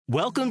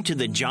Welcome to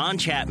the John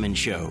Chapman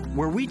Show,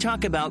 where we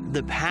talk about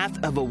the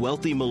path of a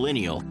wealthy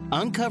millennial,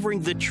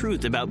 uncovering the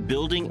truth about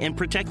building and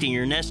protecting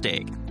your nest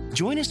egg.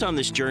 Join us on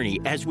this journey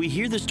as we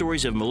hear the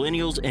stories of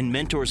millennials and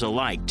mentors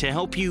alike to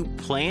help you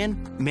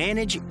plan,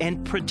 manage,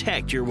 and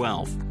protect your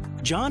wealth.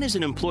 John is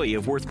an employee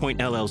of WorthPoint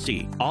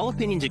LLC. All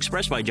opinions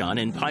expressed by John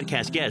and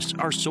podcast guests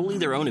are solely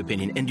their own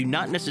opinion and do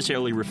not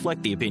necessarily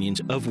reflect the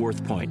opinions of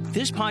WorthPoint.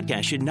 This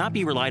podcast should not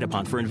be relied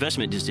upon for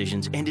investment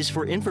decisions and is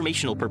for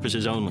informational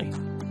purposes only.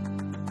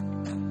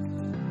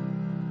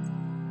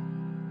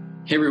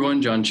 Hey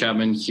everyone, John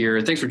Chapman here.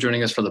 Thanks for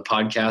joining us for the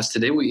podcast.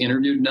 Today we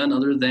interviewed none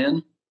other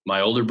than my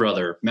older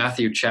brother,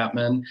 Matthew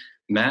Chapman.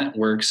 Matt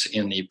works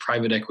in the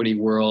private equity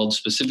world,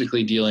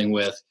 specifically dealing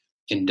with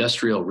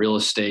industrial real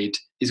estate.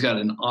 He's got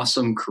an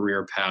awesome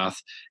career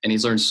path, and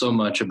he's learned so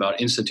much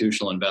about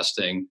institutional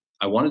investing.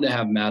 I wanted to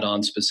have Matt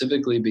on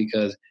specifically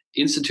because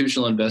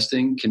institutional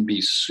investing can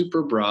be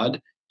super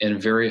broad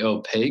and very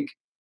opaque.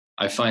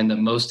 I find that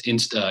most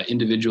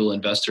individual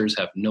investors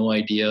have no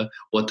idea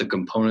what the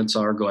components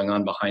are going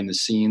on behind the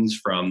scenes,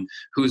 from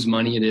whose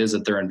money it is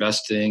that they're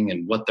investing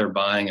and what they're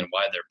buying and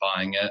why they're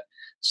buying it.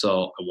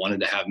 So I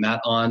wanted to have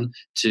Matt on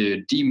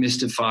to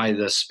demystify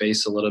the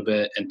space a little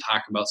bit and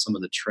talk about some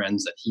of the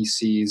trends that he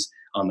sees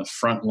on the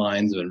front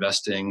lines of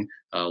investing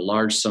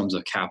large sums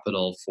of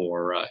capital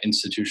for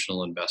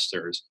institutional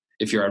investors.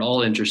 If you're at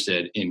all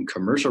interested in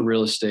commercial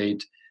real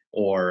estate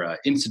or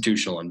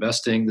institutional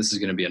investing, this is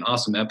going to be an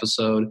awesome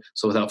episode.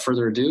 So without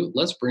further ado,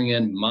 let's bring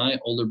in my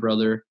older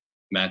brother,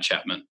 Matt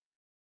Chapman.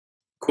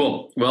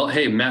 Cool. Well,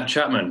 hey, Matt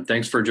Chapman,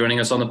 thanks for joining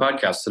us on the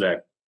podcast today.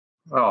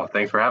 Oh,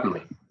 thanks for having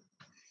me.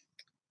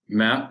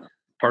 Matt,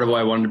 part of why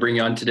I wanted to bring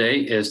you on today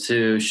is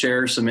to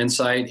share some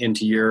insight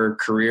into your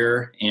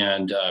career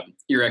and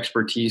your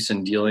expertise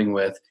in dealing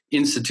with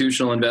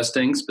institutional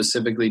investing,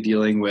 specifically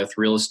dealing with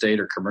real estate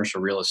or commercial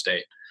real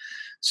estate.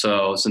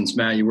 So since,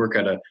 Matt, you work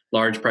at a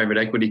large private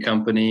equity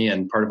company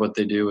and part of what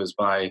they do is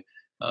buy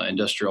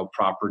industrial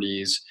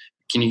properties,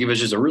 can you give us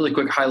just a really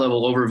quick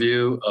high-level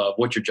overview of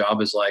what your job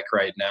is like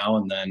right now?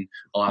 And then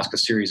I'll ask a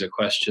series of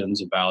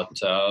questions about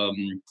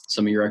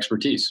some of your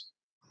expertise.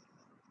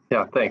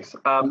 Yeah, thanks.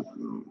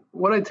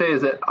 What I'd say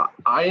is that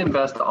I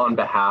invest on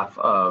behalf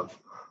of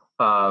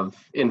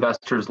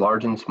investors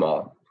large and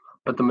small,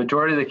 but the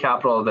majority of the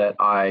capital that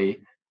I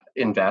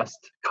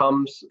invest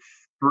comes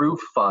through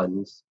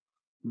funds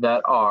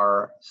that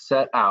are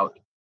set out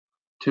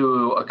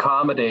to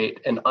accommodate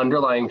an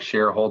underlying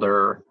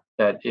shareholder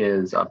that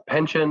is a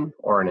pension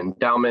or an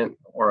endowment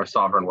or a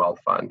sovereign wealth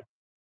fund.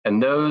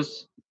 And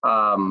those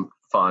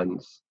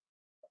funds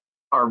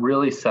are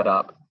really set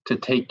up to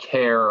take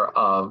care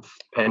of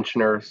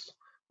pensioners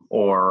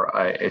or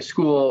a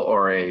school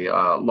or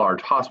a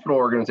large hospital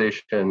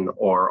organization,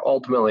 or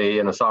ultimately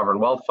in a sovereign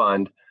wealth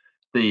fund,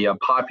 the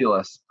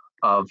populace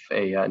of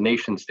a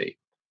nation state.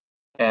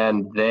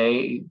 And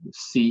they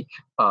seek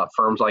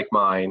firms like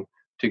mine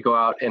to go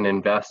out and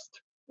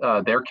invest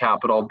their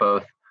capital,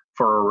 both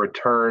for a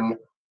return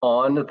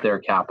on their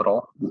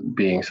capital,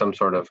 being some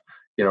sort of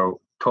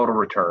total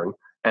return,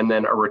 and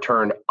then a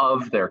return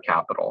of their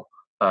capital,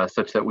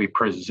 such that we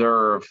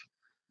preserve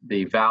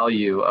the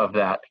value of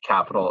that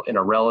capital in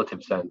a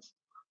relative sense,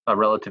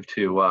 relative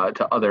to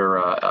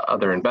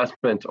other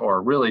investments,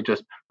 or really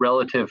just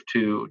relative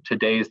to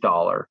today's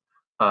dollar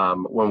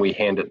when we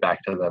hand it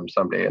back to them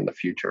someday in the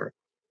future.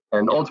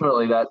 And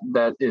ultimately,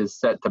 that is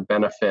set to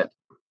benefit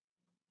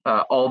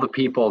all the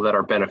people that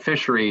are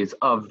beneficiaries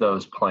of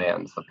those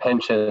plans, the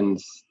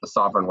pensions, the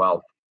sovereign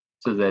wealth,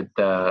 so that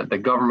the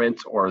government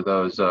or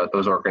those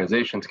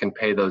organizations can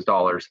pay those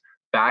dollars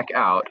back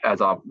out as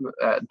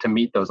to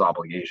meet those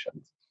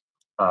obligations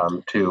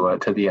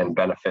to the end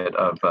benefit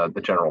of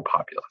the general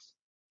populace.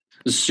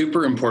 It's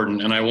super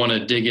important, and I want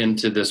to dig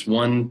into this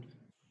one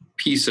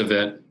piece of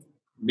it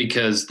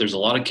because there's a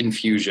lot of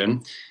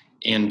confusion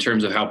in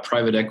terms of how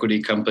private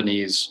equity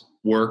companies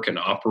work and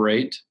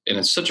operate. And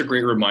it's such a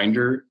great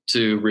reminder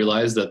to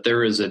realize that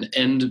there is an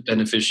end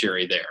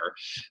beneficiary there.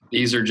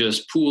 These are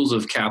just pools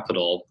of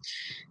capital.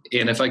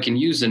 And if I can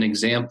use an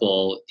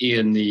example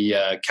in the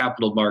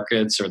capital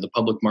markets or the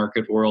public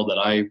market world that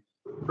I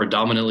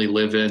predominantly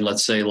live in,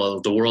 let's say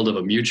the world of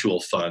a mutual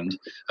fund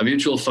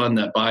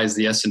that buys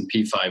the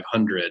S&P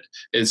 500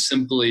 is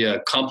simply a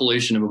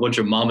compilation of a bunch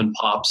of mom and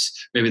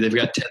pops. Maybe they've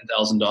got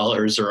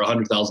 $10,000 or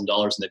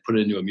 $100,000 and they put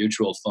it into a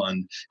mutual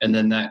fund, and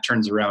then that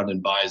turns around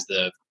and buys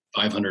the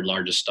 500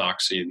 largest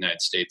stocks in the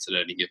United States at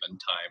any given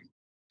time.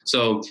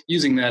 So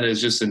using that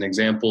as just an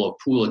example of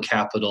pool of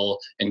capital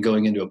and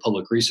going into a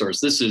public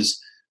resource, this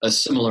is a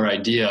similar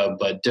idea,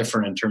 but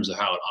different in terms of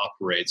how it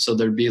operates. So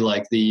there'd be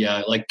like the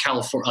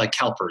California, like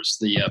CalPERS,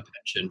 the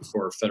pension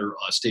for federal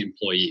state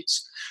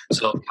employees.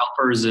 So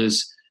CalPERS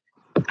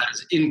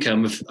has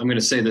income. If I'm going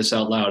to say this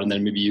out loud, and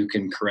then maybe you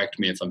can correct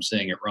me if I'm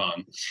saying it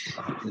wrong.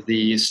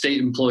 The state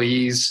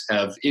employees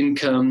have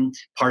income.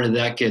 Part of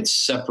that gets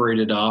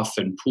separated off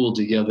and pooled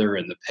together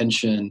in the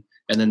pension,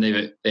 and then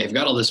they've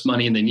got all this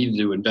money and they needed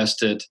to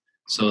invest it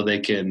so they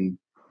can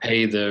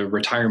pay the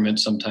retirement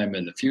sometime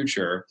in the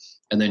future.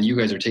 and then you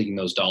guys are taking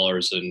those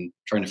dollars and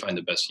trying to find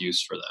the best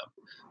use for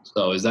them.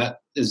 So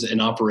is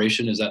an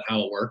operation, is that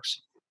how it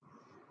works?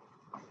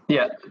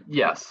 Yeah,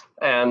 yes.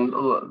 And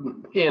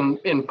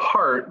in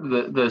part,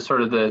 the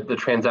sort of the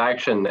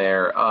transaction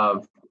there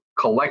of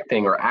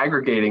collecting or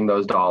aggregating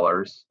those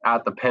dollars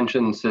at the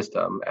pension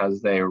system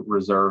as they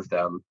reserve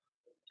them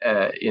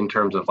in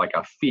terms of like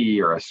a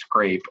fee or a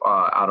scrape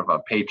out of a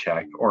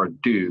paycheck or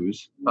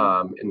dues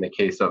in the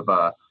case of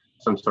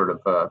some sort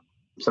of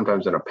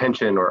sometimes in a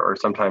pension or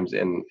sometimes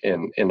in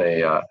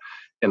a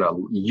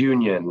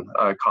union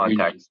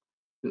context.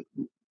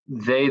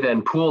 They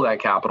then pool that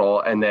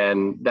capital, and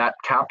then that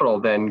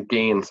capital then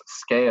gains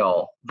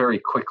scale very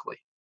quickly.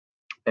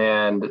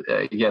 And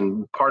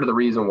again, part of the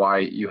reason why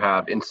you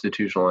have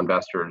institutional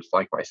investors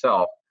like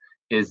myself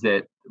is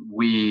that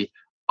we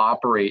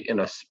operate in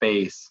a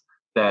space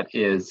that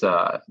is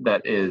at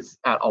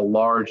a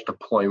large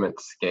deployment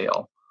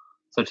scale,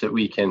 such that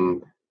we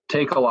can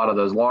take a lot of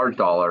those large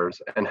dollars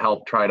and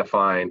help try to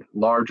find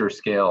larger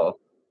scale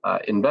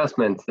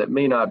investments that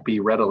may not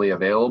be readily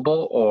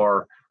available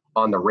or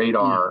on the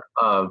radar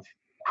of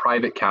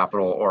private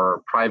capital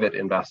or private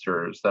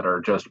investors that are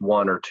just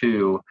one or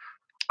two,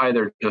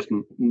 either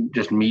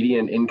just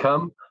median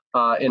income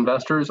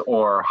investors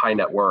or high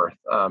net worth.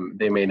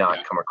 They may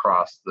not come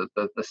across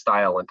the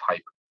style and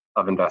type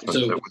of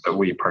investments that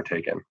we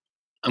partake in.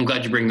 I'm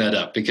glad you bring that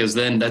up, because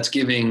then that's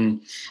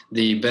giving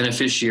the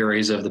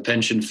beneficiaries of the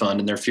pension fund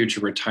and their future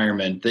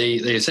retirement, they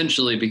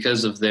essentially,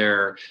 because of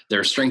their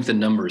strength in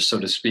numbers, so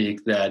to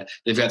speak, that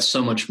they've got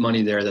so much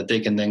money there that they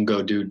can then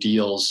go do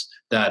deals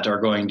that are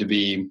going to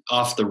be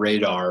off the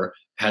radar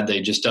had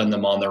they just done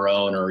them on their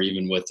own or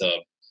even with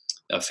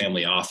a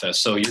family office.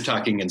 So you're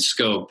talking in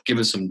scope. Give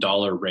us some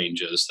dollar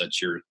ranges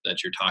that you're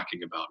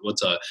talking about.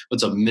 What's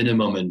a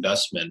minimum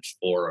investment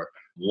for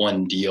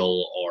one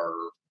deal or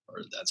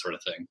that sort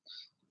of thing?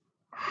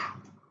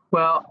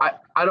 Well,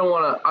 I don't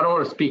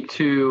want to speak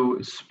too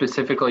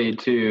specifically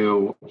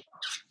to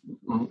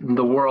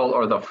the world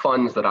or the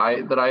funds that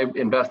I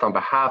invest on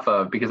behalf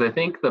of, because I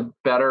think the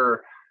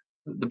better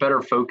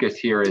focus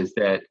here is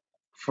that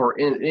for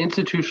an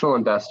institutional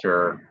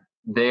investor,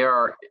 they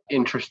are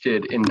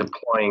interested in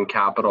deploying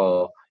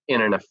capital in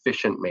an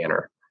efficient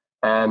manner.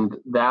 And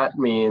that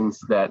means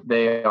that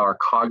they are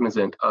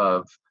cognizant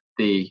of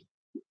the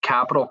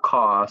capital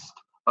cost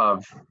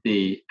of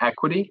the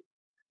equity,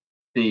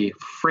 the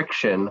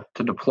friction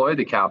to deploy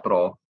the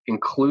capital,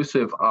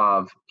 inclusive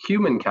of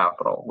human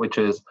capital, which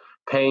is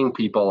paying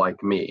people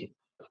like me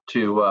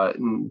to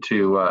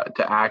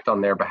act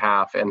on their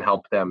behalf and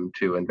help them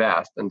to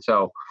invest. And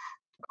so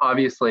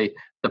obviously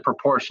the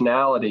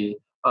proportionality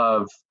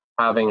of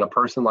having a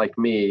person like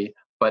me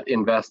but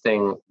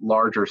investing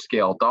larger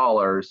scale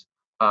dollars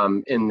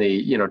in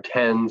the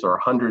tens or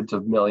hundreds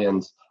of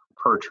millions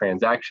per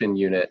transaction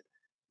unit,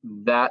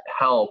 that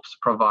helps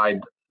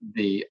provide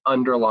the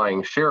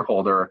underlying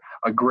shareholder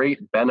a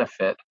great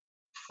benefit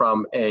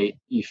from a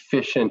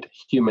efficient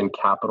human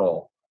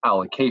capital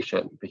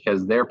allocation,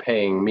 because they're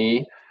paying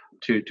me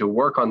to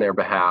work on their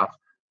behalf,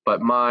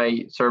 but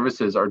my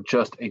services are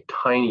just a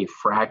tiny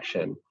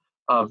fraction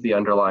of the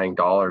underlying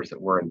dollars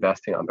that we're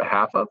investing on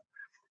behalf of.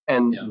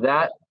 And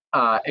that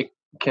it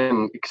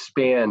can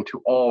expand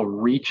to all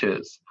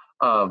reaches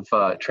of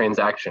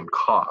transaction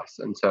costs.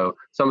 And so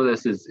some of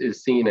this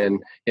is seen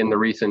in the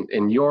recent,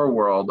 in your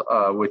world,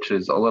 which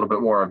is a little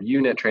bit more of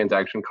unit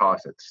transaction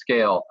costs at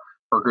scale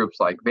for groups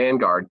like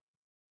Vanguard,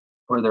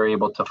 where they're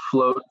able to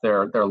float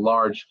their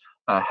large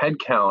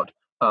headcount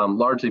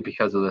largely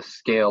because of the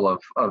scale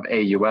of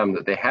AUM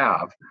that they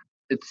have.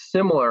 It's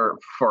similar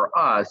for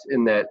us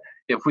in that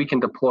if we can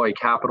deploy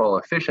capital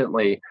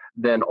efficiently,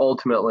 then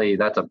ultimately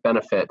that's a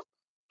benefit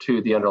to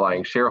the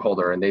underlying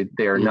shareholder, and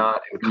they are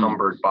not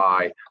encumbered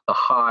by the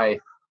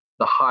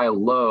high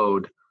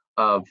load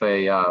of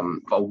a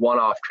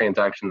one-off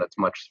transaction that's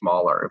much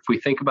smaller. If we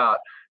think about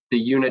the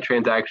unit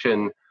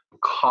transaction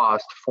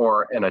cost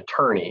for an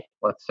attorney,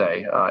 let's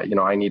say,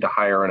 I need to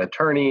hire an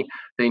attorney,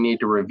 they need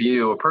to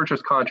review a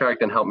purchase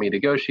contract and help me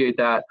negotiate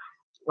that.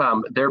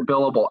 Their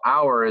billable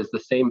hour is the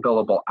same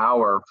billable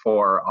hour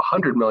for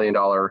 $100 million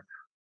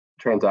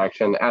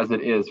transaction as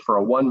it is for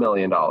a $1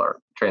 million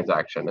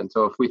transaction. And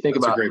so if we think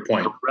about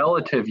the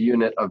relative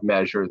unit of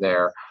measure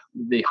there,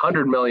 the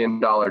 $100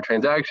 million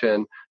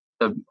transaction,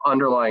 the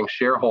underlying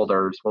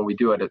shareholders, when we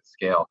do it at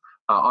scale,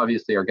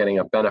 obviously are getting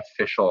a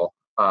beneficial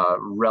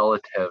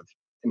relative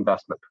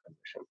investment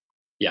position.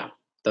 Yeah,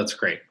 that's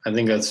great. I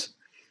think that's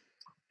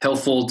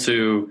helpful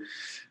to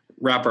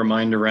wrap my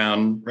mind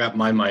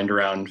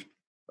around,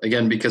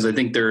 again, because I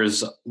think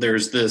there's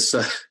this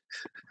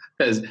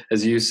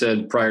as you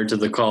said prior to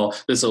the call,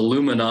 this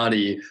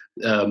Illuminati,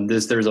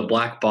 there's a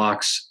black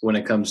box when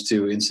it comes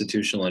to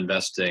institutional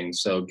investing.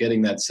 So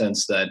getting that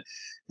sense that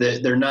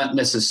they're not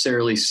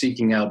necessarily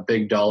seeking out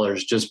big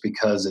dollars just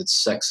because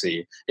it's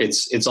sexy.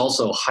 It's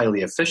also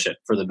highly efficient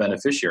for the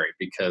beneficiary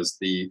because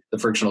the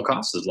frictional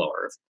cost is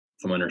lower,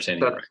 if I'm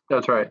understanding it right.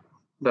 That's right.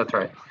 That's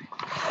right.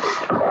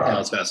 Yeah,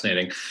 that's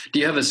fascinating.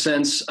 Do you have a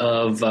sense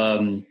of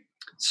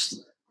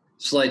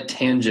slight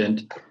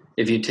tangent?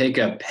 if you take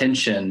a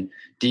pension,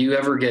 do you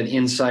ever get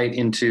insight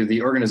into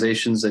the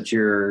organizations that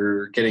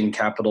you're getting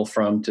capital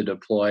from to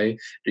deploy?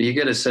 Do you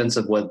get a sense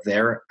of what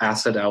their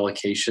asset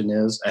allocation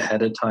is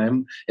ahead of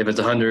time? If it's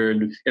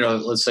 100,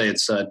 let's say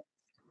it's a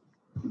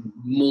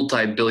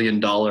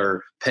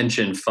multi-billion-dollar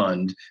pension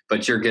fund,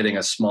 but you're getting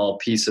a small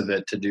piece of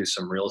it to do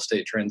some real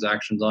estate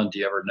transactions on. Do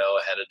you ever know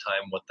ahead of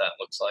time what that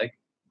looks like?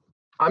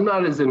 I'm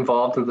not as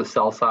involved in the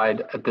sell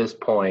side at this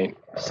point,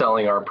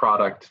 selling our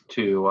product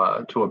to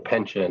a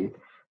pension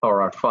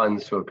or our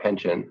funds to a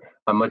pension.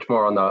 I'm much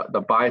more on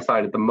the buy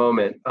side at the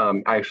moment,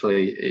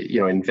 actually,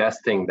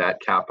 investing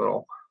that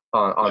capital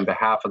on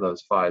behalf of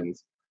those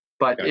funds.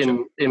 But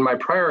Gotcha. in my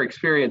prior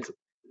experience,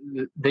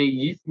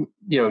 they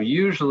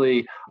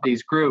usually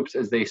these groups,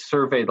 as they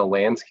survey the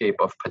landscape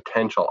of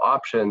potential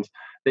options,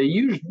 they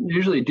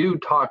usually do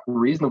talk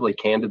reasonably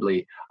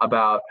candidly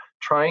about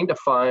trying to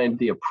find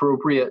the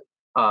appropriate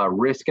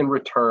risk and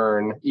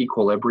return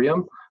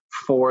equilibrium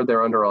for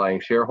their underlying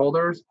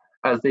shareholders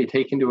as they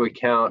take into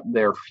account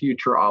their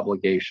future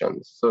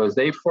obligations. So as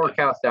they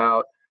forecast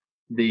out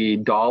the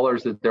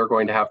dollars that they're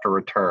going to have to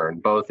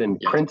return, both in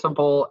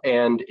principal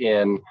and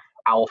in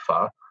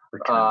alpha,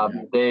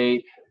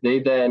 they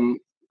then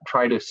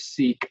try to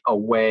seek a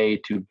way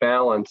to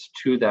balance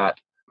to that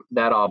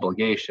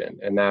obligation.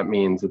 And that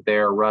means that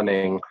they're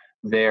running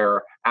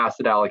their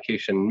asset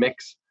allocation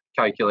mix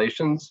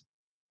calculations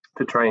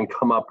to try and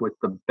come up with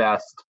the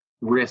best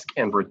risk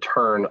and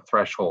return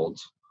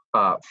thresholds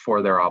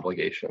for their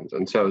obligations.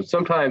 And so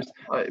sometimes,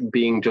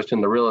 being just in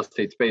the real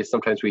estate space,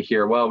 sometimes we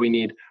hear, well,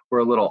 we're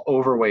a little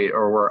overweight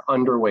or we're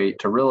underweight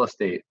to real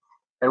estate.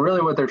 And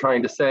really what they're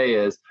trying to say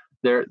is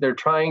they're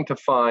trying to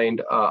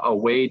find a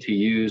way to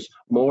use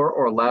more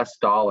or less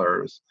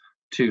dollars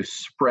to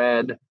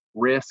spread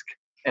risk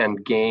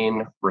and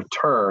gain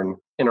return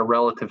in a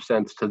relative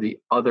sense to the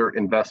other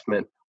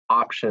investment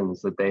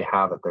options that they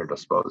have at their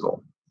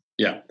disposal.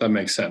 Yeah, that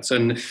makes sense.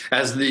 And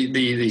as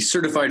the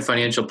certified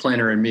financial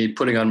planner in me,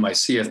 putting on my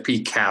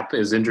CFP cap,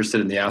 is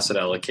interested in the asset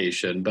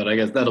allocation, but I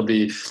guess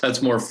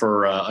that's more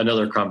for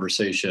another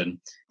conversation.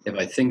 If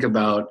I think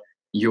about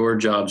your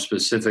job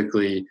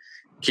specifically,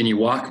 can you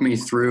walk me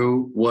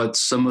through what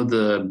some of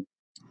the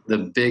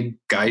big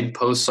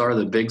guideposts are,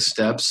 the big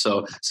steps?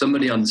 So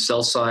somebody on the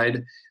sell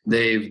side,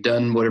 they've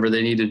done whatever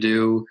they need to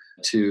do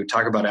to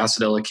talk about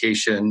asset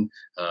allocation.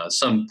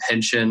 Some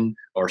pension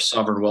or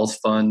sovereign wealth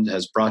fund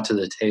has brought to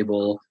the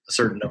table a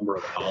certain number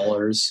of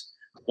dollars.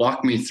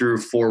 Walk me through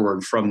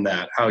forward from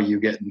that, how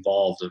you get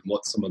involved and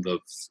what some of the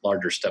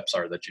larger steps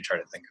are that you try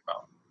to think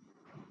about.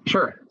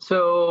 Sure.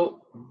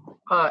 So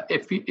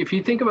if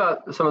you think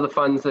about some of the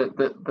funds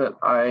that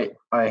I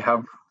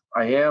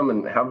am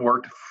and have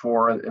worked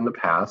for in the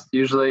past,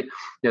 usually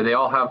they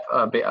all have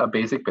a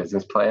basic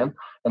business plan,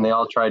 and they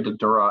all try to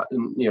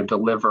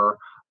deliver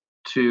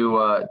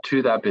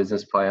to that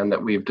business plan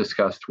that we've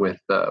discussed with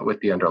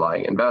the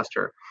underlying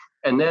investor.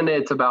 And then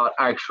it's about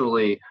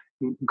actually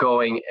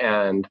going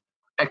and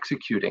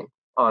executing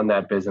on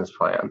that business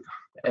plan.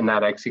 And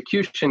that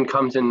execution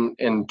comes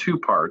in two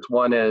parts.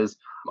 One is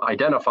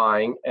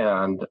identifying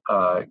and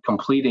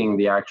completing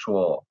the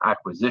actual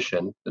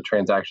acquisition, the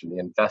transaction, the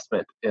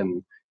investment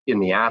in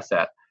the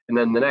asset. And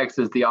then the next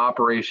is the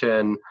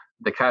operation,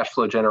 the cash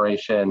flow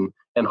generation,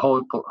 and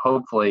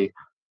hopefully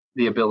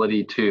the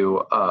ability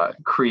to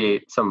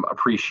create some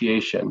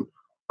appreciation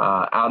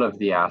out of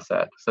the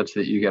asset, such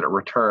that you get a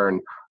return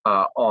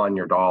on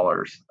your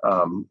dollars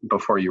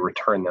before you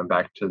return them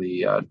back to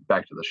the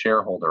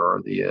shareholder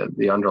or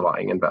the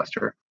underlying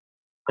investor.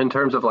 In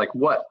terms of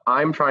what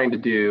I'm trying to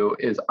do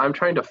is I'm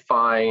trying to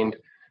find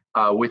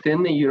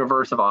within the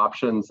universe of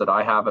options that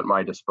I have at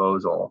my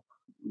disposal,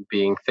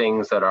 being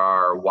things that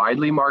are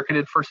widely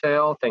marketed for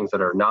sale, things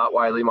that are not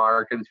widely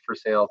marketed for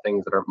sale,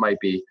 things that might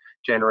be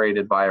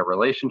generated via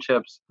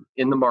relationships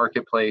in the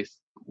marketplace.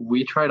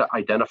 We try to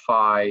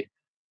identify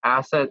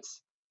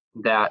assets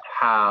that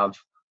have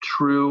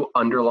true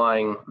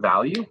underlying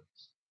value.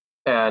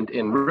 And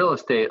in real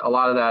estate, a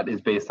lot of that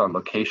is based on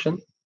location.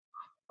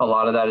 A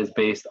lot of that is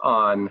based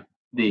on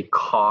the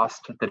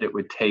cost that it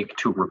would take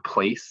to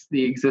replace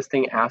the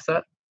existing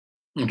asset.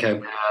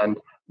 Okay. And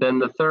then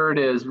the third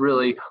is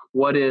really,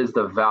 what is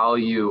the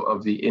value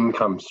of the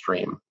income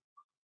stream?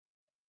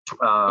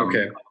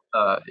 Okay.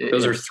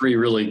 Those are three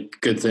really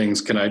good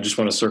things. I just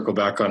want to circle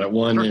back on it.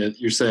 One, sure.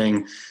 You're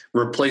saying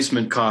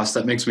replacement cost.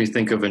 That makes me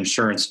think of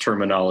insurance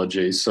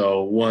terminology.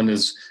 So one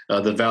is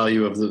the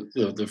value of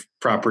the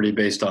property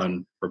based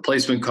on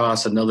replacement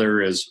costs.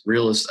 Another is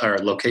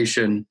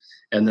location.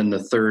 And then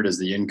the third is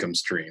the income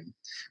stream.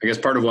 I guess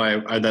part of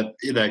why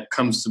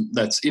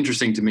that's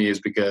interesting to me is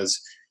because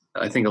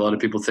I think a lot of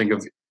people think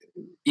of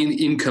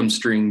income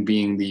stream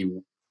being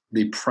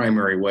the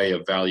primary way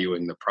of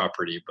valuing the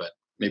property, but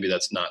maybe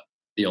that's not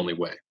the only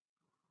way.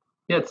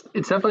 Yeah,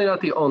 it's definitely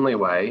not the only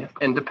way.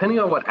 And depending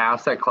on what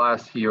asset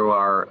class you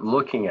are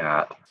looking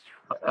at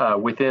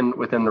within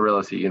the real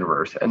estate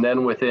universe, and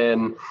then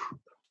within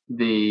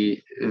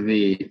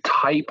the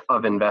type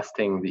of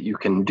investing that you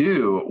can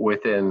do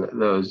within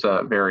those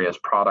various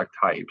product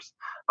types,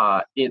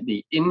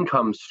 the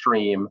income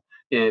stream,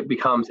 it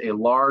becomes a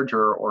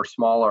larger or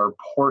smaller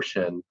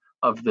portion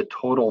of the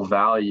total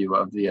value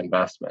of the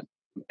investment.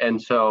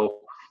 And so,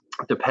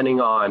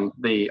 depending on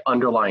the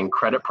underlying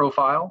credit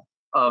profile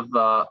of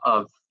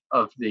the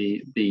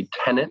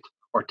tenant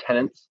or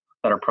tenants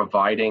that are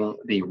providing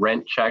the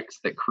rent checks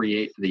that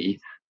create the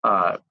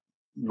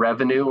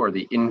revenue or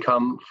the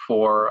income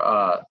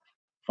for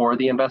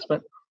the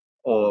investment,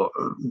 or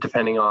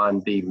depending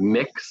on the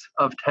mix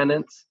of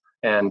tenants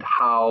and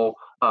how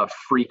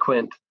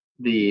frequent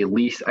the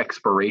lease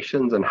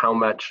expirations and how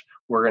much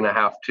we're going to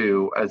have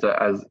to,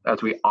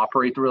 as we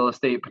operate the real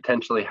estate,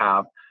 potentially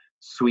have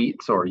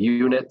suites or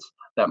units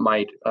that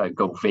might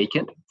go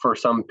vacant for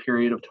some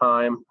period of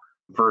time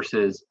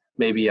versus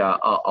maybe a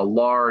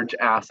large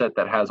asset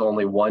that has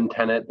only one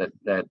tenant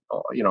that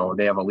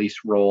they have a lease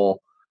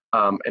roll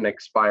and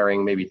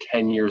expiring maybe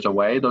 10 years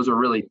away. Those are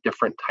really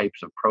different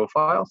types of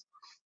profiles.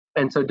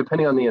 And so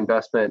depending on the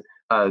investment,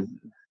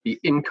 the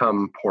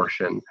income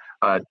portion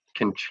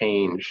can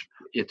change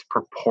its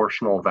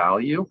proportional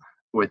value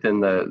within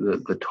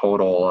the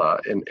total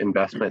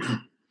investment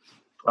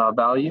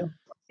value.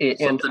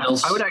 And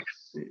else? I would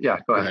actually,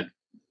 go ahead.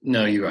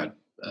 No, you go ahead.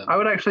 I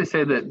would actually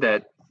say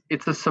that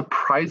it's a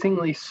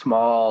surprisingly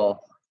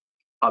small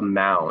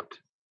amount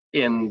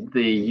in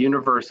the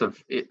universe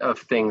of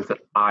things that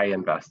I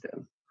invest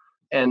in.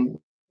 And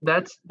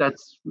that's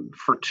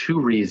for two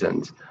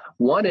reasons.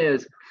 One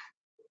is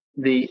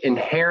the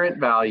inherent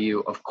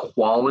value of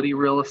quality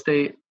real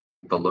estate,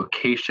 the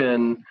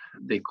location,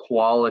 the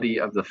quality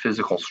of the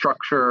physical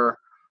structure,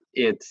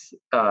 its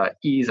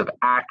ease of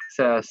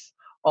access,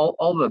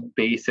 all the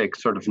basic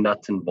sort of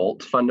nuts and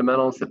bolts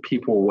fundamentals that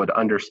people would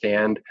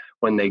understand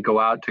when they go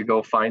out to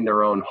go find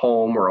their own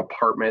home or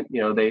apartment.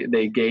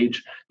 They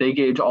gauge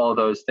all of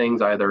those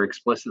things either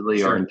explicitly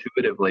Sure. or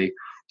intuitively.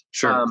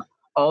 Sure.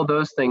 All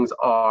those things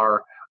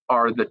are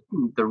the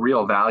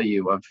real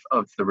value of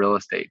the real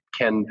estate.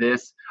 Can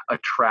this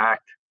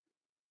attract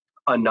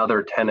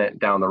another tenant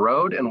down the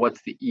road, and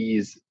what's the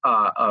ease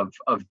of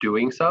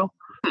doing so?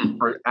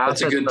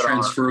 That's a good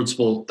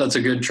transferable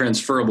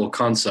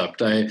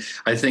concept. I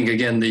think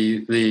again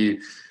the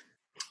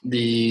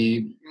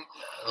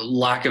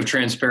lack of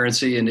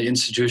transparency in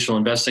institutional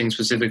investing,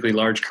 specifically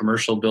large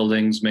commercial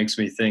buildings, makes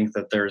me think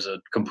that there's a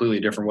completely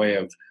different way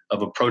of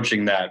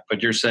approaching that.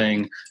 But you're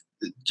saying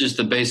just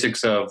the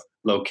basics of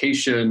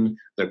location,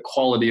 the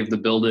quality of the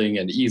building,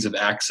 and ease of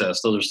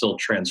access, those are still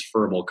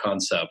transferable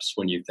concepts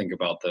when you think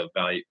about the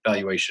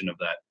valuation of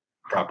that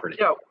property.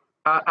 Yeah.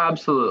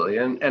 Absolutely,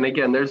 and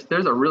again, there's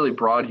a really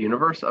broad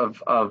universe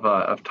of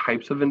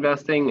types of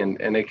investing,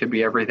 and it could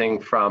be everything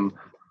from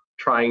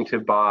trying to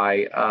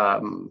buy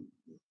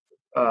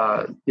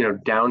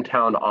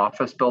downtown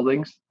office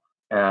buildings,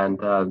 and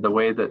the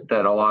way that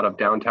a lot of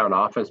downtown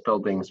office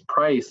buildings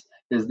price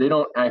is they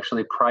don't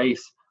actually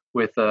price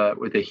with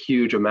a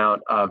huge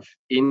amount of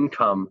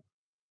income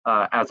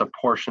as a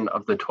portion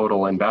of the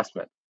total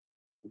investment.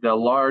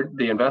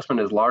 The investment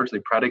is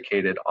largely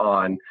predicated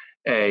on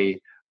a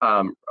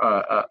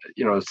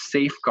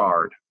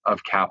safeguard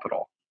of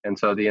capital. And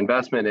so the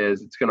investment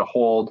it's going to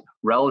hold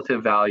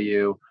relative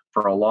value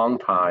for a long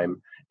time.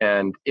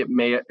 And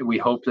we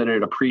hope that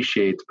it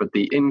appreciates, but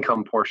the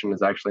income portion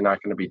is actually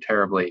not going to be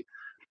terribly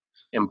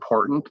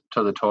important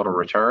to the total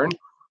return.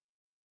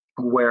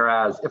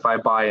 Whereas if I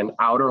buy an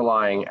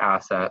outerlying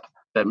asset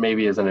that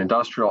maybe is an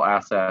industrial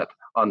asset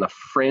on the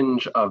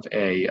fringe of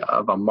a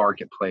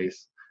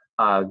marketplace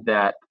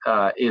that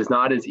is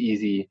not as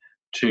easy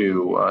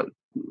to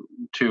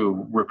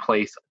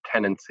replace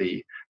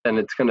tenancy, then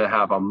it's going to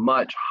have a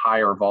much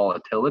higher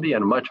volatility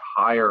and a much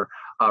higher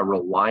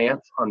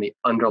reliance on the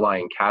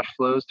underlying cash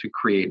flows to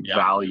create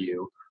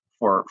value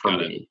for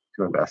me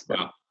to invest in.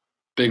 Wow.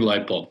 Big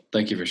light bulb.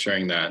 Thank you for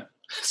sharing that.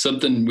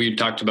 Something we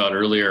talked about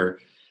earlier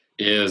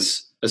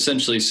is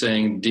essentially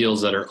saying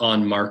deals that are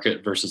on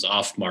market versus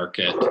off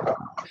market.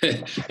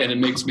 And it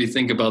makes me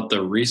think about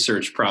the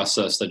research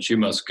process that you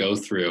must go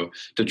through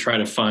to try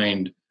to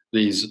find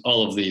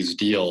all of these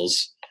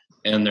deals.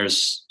 And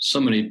there's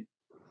so many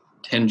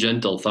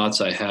tangential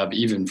thoughts I have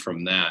even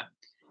from that.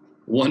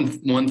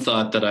 One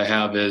thought that I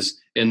have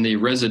is in the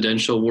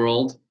residential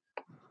world,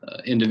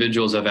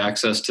 individuals have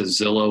access to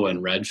Zillow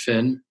and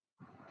Redfin.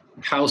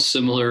 How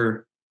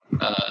similar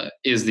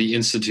is the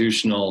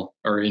institutional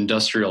or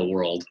industrial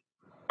world?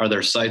 Are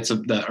there sites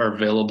that are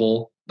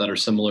available that are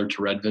similar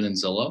to Redfin and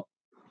Zillow?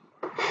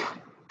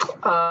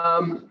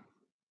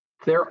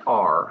 There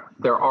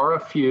are a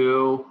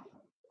few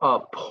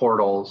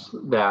portals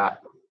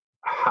that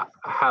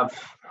have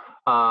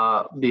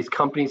these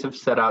companies have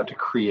set out to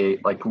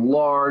create like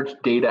large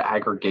data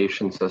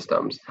aggregation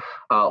systems,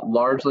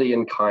 largely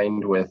in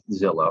kind with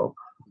Zillow,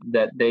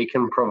 that they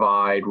can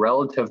provide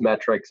relative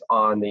metrics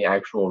on the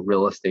actual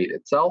real estate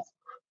itself,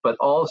 but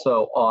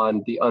also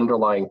on the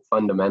underlying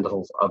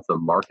fundamentals of the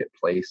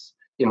marketplace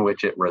in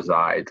which it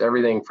resides.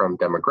 Everything from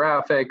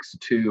demographics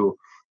to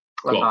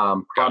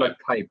Cool. Product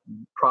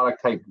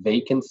type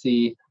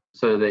vacancy,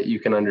 so that you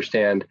can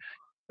understand,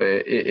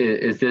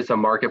 is this a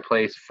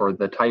marketplace for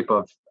the type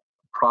of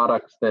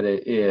products that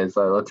it is?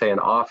 Let's say an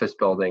office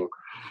building,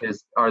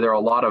 are there a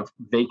lot of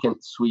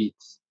vacant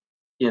suites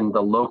in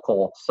the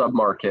local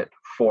submarket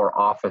for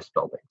office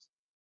buildings?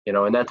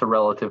 And that's a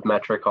relative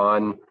metric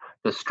on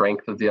the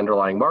strength of the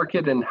underlying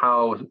market and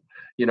how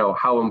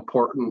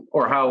important,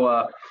 or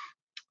how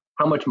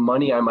much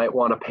money I might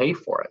want to pay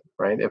for it,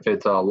 right? If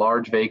it's a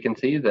large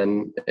vacancy,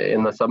 then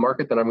in the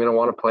submarket, then I'm going to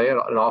want to pay an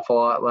awful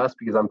lot less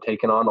because I'm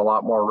taking on a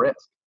lot more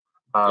risk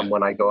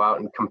when I go out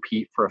and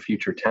compete for a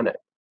future tenant.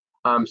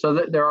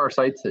 So there are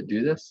sites that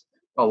do this.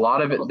 A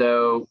lot of it,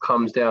 though,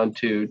 comes down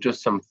to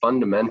just some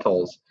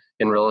fundamentals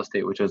in real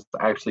estate, which is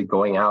actually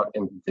going out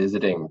and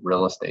visiting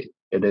real estate.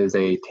 It is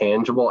a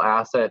tangible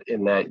asset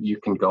in that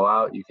you can go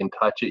out, you can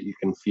touch it, you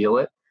can feel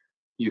it,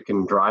 you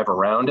can drive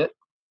around it.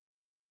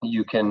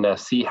 You can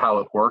see how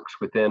it works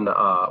within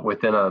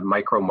a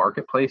micro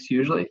marketplace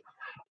usually,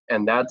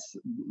 and that's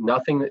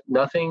nothing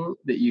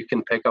that you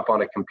can pick up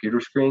on a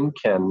computer screen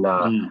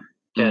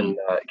can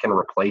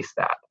replace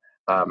that.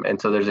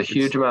 And so there's a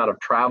huge amount of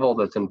travel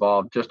that's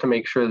involved just to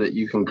make sure that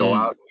you can go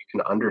out and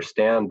you can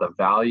understand the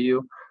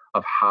value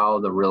of how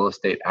the real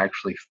estate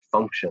actually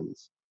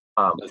functions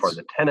for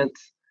the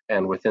tenants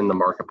and within the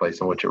marketplace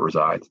in which it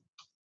resides.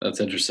 That's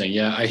interesting.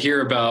 Yeah, I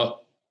hear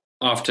about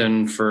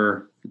often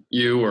for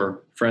you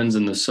or friends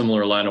in the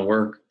similar line of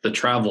work, the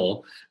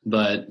travel,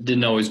 but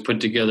didn't always put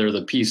together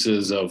the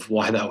pieces of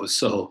why that was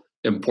so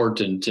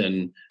important.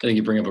 And I think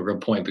you bring up a good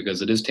point,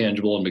 because it is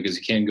tangible and because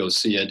you can go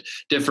see it.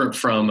 Different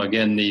from,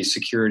 again, the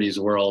securities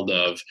world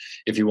of,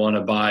 if you want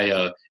to buy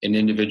an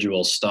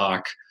individual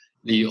stock,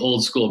 the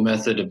old school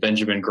method of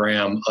Benjamin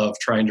Graham of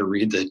trying to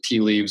read the tea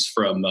leaves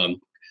from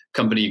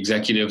company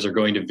executives are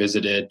going to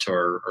visit it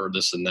or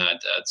this and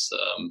that. That's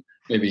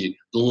maybe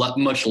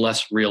much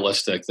less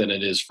realistic than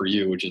it is for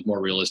you, which is more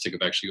realistic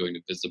of actually going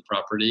to visit the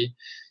property.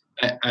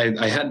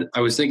 I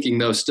was thinking,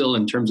 though, still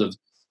in terms of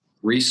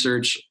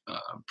research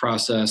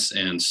process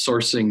and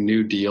sourcing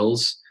new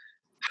deals,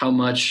 how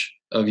much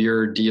of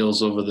your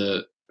deals over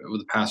the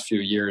past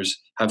few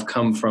years have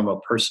come from a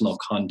personal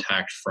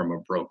contact from a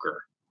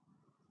broker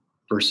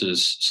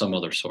versus some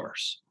other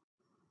source?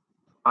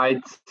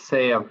 I'd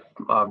say a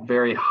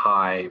very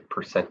high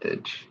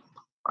percentage.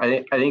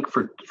 I think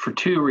for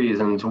two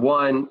reasons.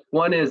 One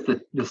is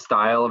the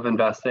style of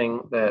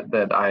investing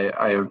that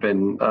I have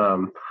been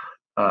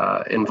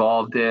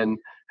involved in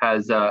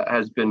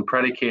has been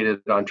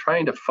predicated on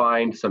trying to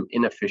find some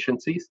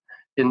inefficiencies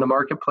in the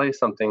marketplace,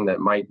 something that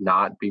might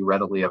not be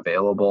readily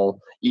available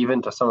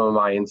even to some of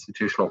my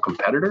institutional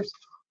competitors.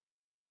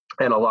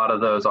 And a lot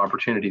of those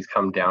opportunities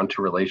come down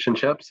to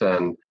relationships,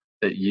 and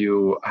that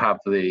you have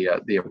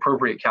the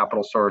appropriate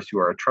capital source, you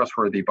are a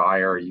trustworthy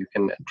buyer, you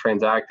can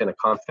transact in a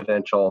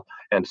confidential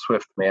and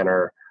swift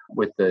manner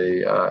with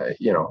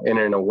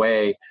in a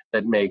way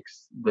that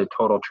makes the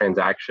total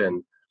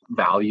transaction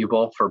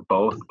valuable for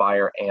both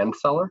buyer and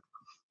seller.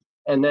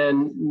 And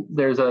then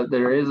there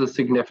is a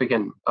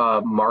significant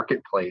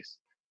marketplace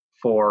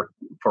for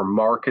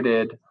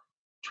marketed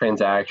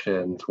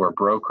transactions where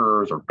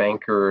brokers or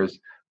bankers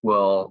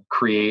will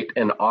create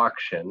an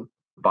auction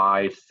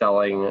by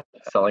selling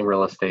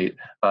real estate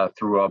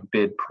through a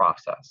bid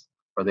process,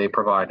 where they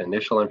provide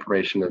initial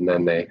information and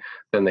then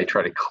they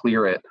try to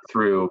clear it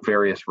through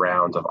various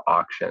rounds of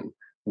auction,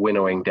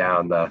 winnowing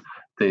down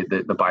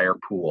the buyer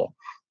pool.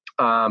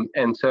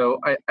 And so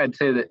I'd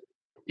say that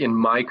in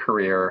my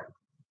career,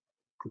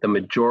 the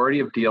majority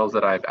of deals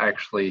that I've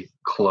actually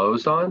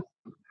closed on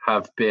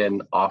have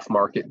been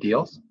off-market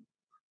deals.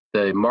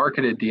 The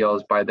marketed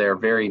deals, by their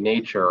very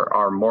nature,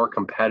 are more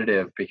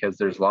competitive because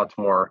there's lots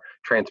more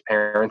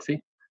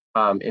transparency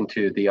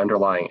into the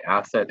underlying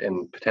asset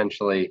and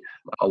potentially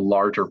a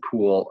larger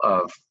pool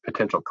of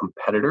potential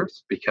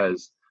competitors,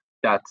 because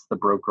that's the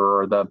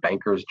broker or the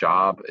banker's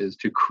job, is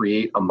to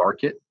create a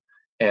market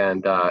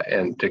and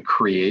to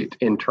create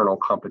internal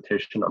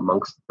competition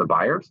amongst the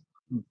buyers.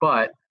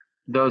 But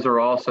those are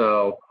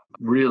also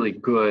really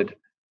good,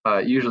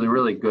 usually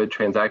really good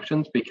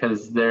transactions,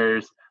 because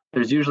there's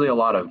usually a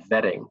lot of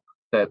vetting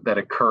that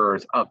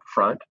occurs up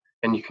front,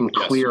 and you can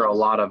clear a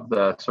lot of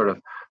the sort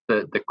of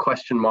the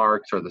question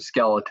marks or the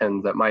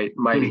skeletons that might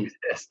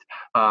exist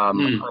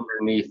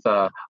underneath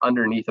a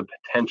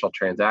potential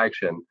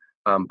transaction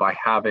by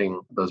having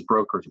those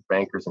brokers or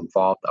bankers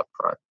involved up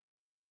front.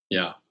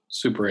 Yeah,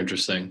 super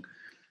interesting.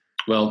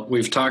 Well,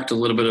 we've talked a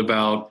little bit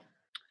about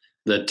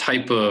the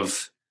type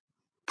of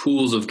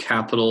pools of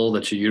capital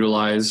that you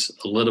utilize,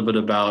 a little bit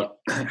about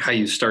how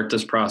you start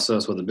this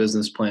process with a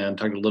business plan,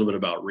 talking a little bit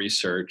about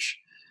research.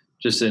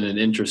 Just in an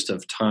interest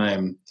of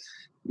time,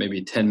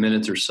 maybe 10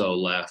 minutes or so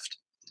left.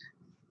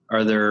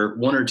 Are there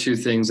one or two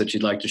things that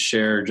you'd like to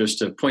share,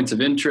 just points of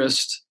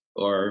interest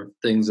or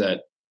things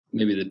that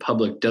maybe the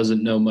public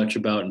doesn't know much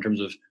about in terms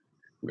of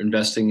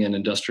investing in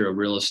industrial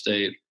real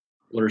estate?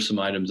 What are some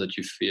items that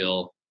you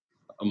feel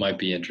might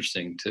be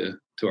interesting to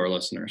our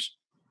listeners?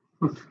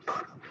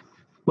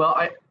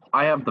 Well,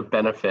 I have the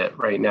benefit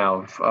right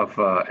now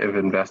of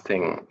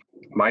investing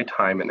my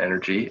time and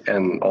energy,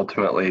 and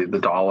ultimately the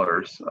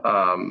dollars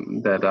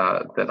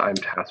that I'm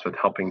tasked with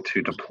helping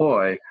to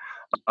deploy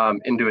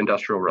into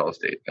industrial real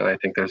estate. And I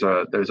think there's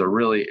a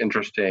really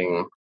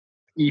interesting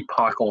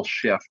epochal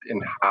shift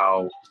in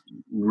how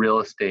real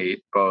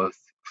estate, both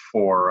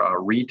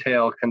for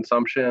retail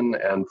consumption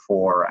and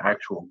for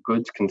actual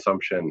goods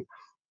consumption,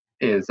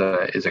 is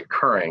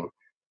occurring,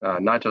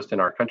 not just in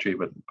our country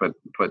but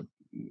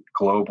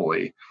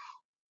globally.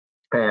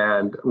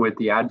 And with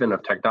the advent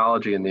of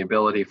technology and the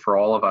ability for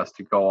all of us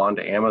to go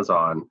onto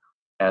Amazon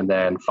and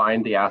then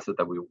find the asset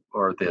that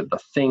the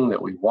thing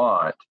that we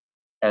want,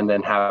 and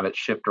then have it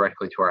shipped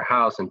directly to our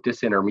house, and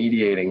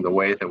disintermediating the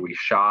way that we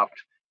shopped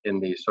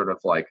in these sort of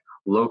like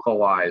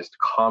localized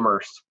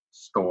commerce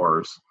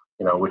stores,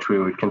 which we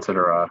would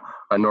consider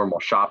a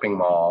normal shopping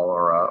mall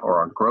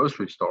or a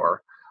grocery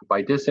store.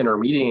 By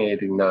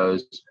disintermediating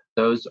those,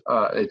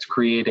 it's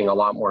creating a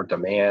lot more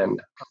demand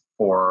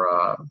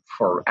for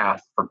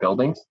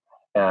buildings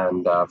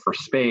and for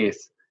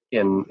space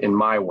in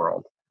my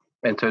world.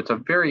 And so it's a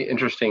very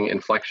interesting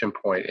inflection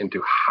point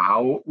into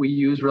how we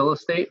use real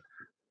estate,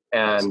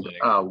 and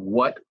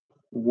what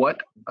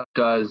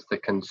does the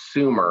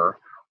consumer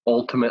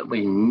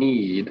ultimately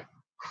need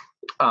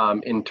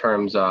in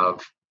terms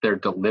of their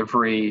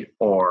delivery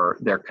or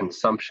their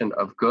consumption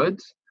of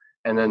goods.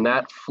 And then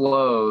that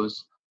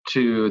flows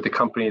to the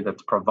company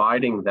that's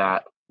providing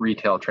that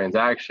retail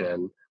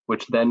transaction,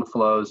 which then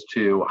flows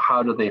to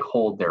how do they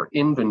hold their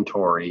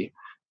inventory,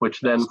 which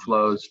then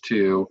flows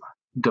to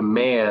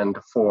demand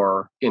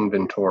for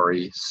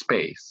inventory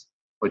space,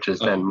 which is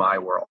then my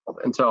world.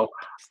 And so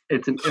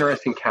it's an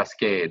interesting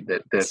cascade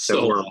that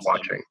we're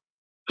watching.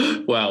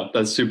 Wow,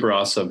 that's super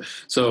awesome.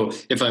 So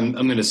if I'm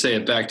going to say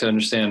it back to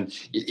understand,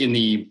 in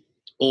the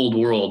old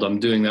world, I'm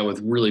doing that with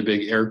really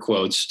big air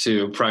quotes,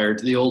 to prior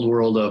to the old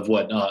world of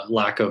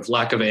lack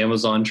of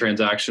Amazon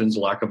transactions,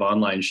 lack of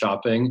online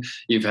shopping.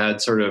 You've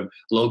had sort of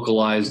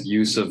localized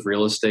use of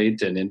real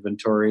estate and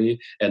inventory,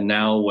 and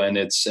now when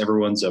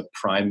everyone's a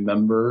Prime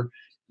member,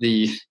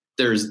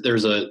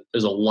 there's a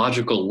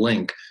logical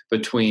link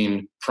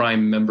between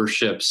Prime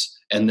memberships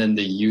and then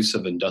the use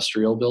of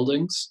industrial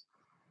buildings.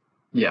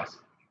 Yes,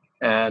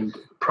 and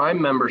Prime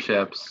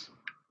memberships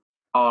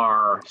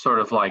are sort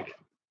of like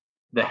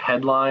the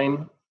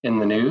headline in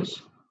the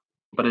news,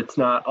 but it's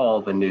not all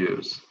the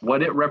news.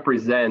 What it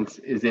represents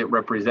is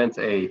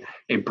a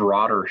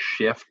broader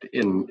shift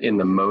in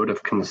the mode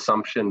of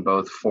consumption,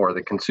 both for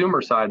the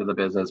consumer side of the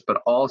business,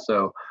 but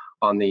also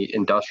on the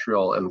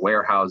industrial and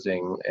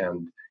warehousing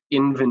and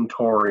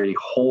inventory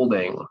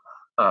holding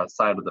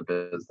side of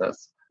the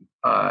business.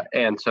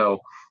 And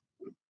so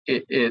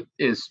it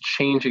is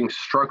changing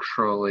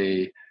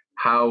structurally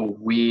how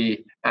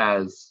we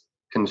as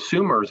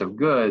consumers of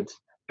goods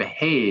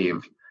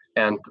behave,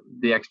 and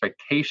the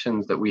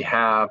expectations that we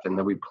have and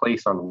that we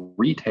place on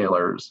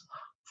retailers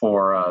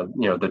for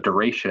the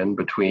duration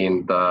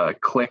between the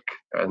click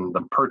and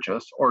the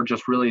purchase, or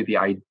just really the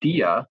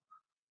idea.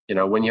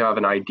 When you have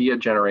an idea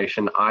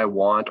generation, I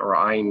want or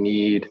I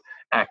need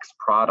X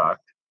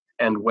product,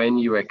 and when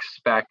you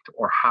expect,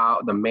 or how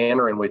the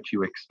manner in which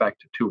you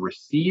expect to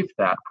receive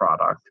that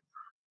product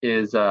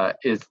is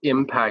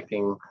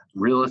impacting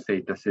real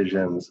estate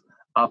decisions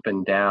up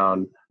and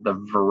down the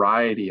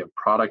variety of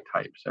product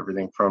types,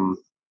 everything from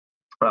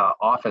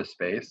office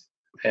space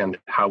and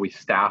how we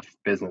staff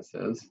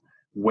businesses,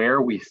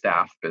 where we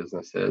staff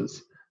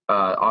businesses,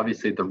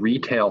 obviously the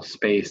retail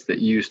space that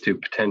used to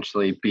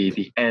potentially be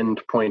the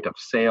end point of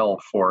sale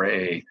for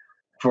a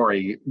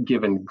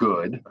given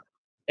good,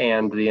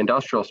 and the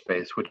industrial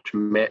space,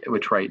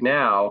 which right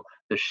now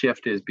the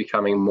shift is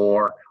becoming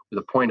more,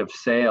 the point of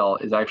sale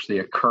is actually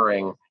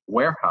occurring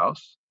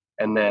warehouse,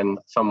 and then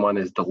someone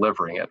is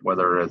delivering it,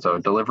 whether it's a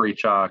delivery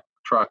truck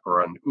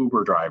or an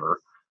Uber driver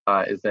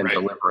is then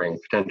delivering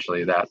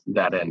potentially that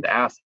end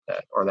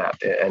asset or that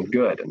end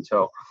good. And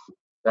so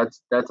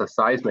that's a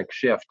seismic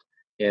shift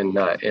in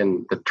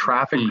the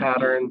traffic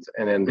patterns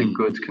and in the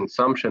goods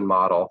consumption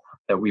model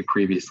that we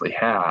previously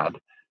had.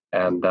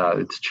 And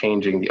it's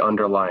changing the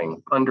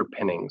underlying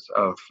underpinnings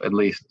of, at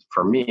least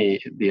for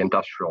me, the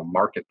industrial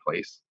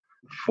marketplace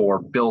for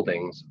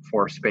buildings,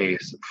 for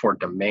space, for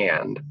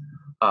demand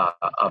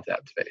of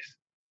that space.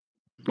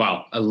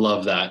 Wow, I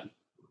love that.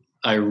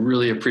 I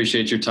really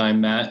appreciate your time,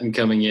 Matt, and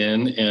coming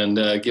in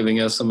and giving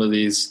us some of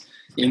these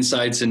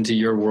insights into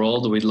your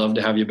world. We'd love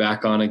to have you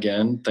back on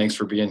again. Thanks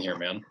for being here,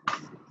 man.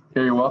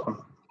 You're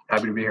welcome.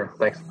 Happy to be here.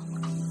 Thanks.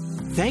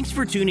 Thanks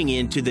for tuning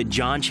in to The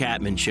John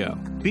Chapman Show.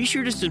 Be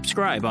sure to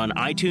subscribe on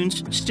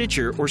iTunes,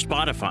 Stitcher, or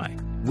Spotify.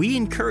 We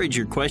encourage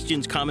your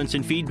questions, comments,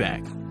 and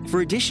feedback.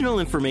 For additional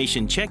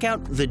information, check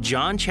out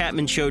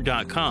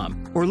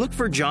thejohnchapmanshow.com or look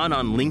for John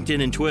on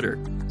LinkedIn and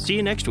Twitter. See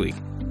you next week.